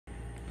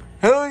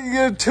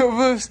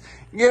YouTubers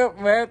get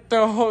at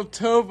the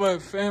hotel by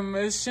fan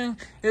missing.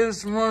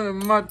 Here's one of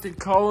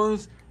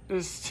Montecarlo's.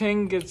 This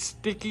chain gets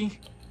sticky.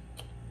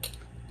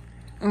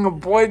 And the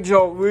blades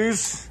are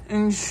loose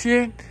and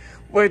shit,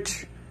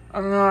 which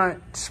I'm not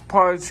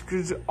surprised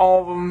because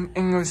all of them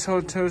in this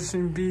hotel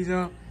seem beat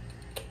up.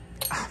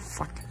 Ah,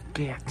 fucking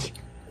bitch.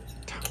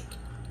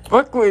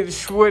 Luckily the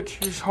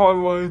switch is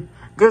hardwired.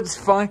 That's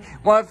fine.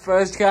 When I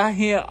first got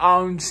here,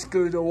 I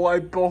unscrewed the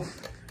light bulb.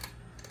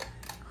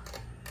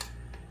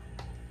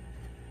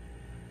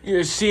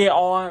 You see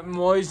all that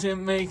noise it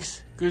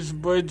makes because the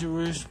blades are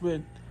loose, but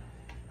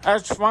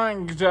that's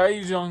fine because I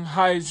use on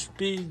high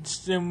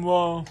speeds than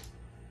low.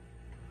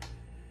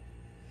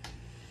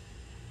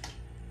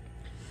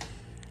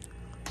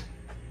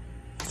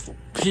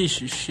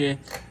 Piece of shit.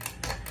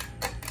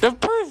 They're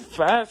pretty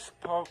fast,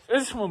 pop.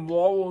 This one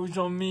wobbles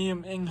on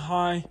medium and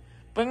high,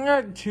 but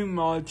not too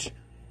much.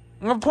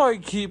 I'm gonna probably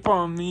keep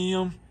on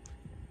medium.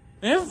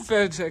 It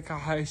feels like a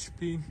high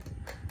speed.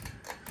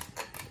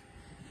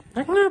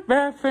 They're not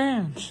bad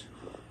fans.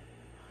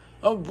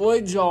 Oh,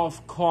 blades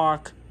off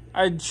clock.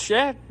 I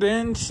checked,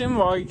 didn't seem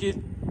like it.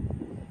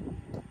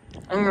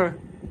 I wonder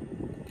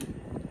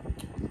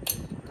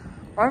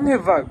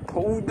if I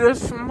pull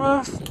this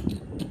enough,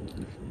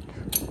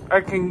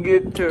 I can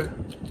get to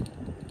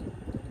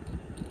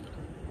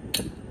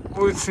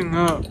loosen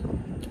up.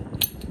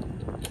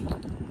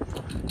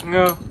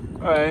 No,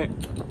 alright.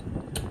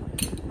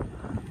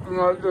 I'm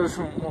not this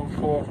one more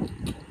full.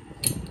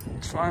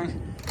 It's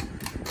fine.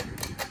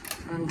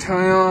 And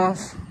turn it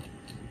off.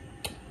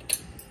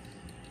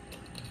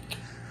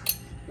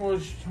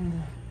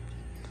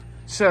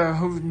 So I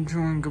hope you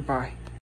enjoying. Goodbye.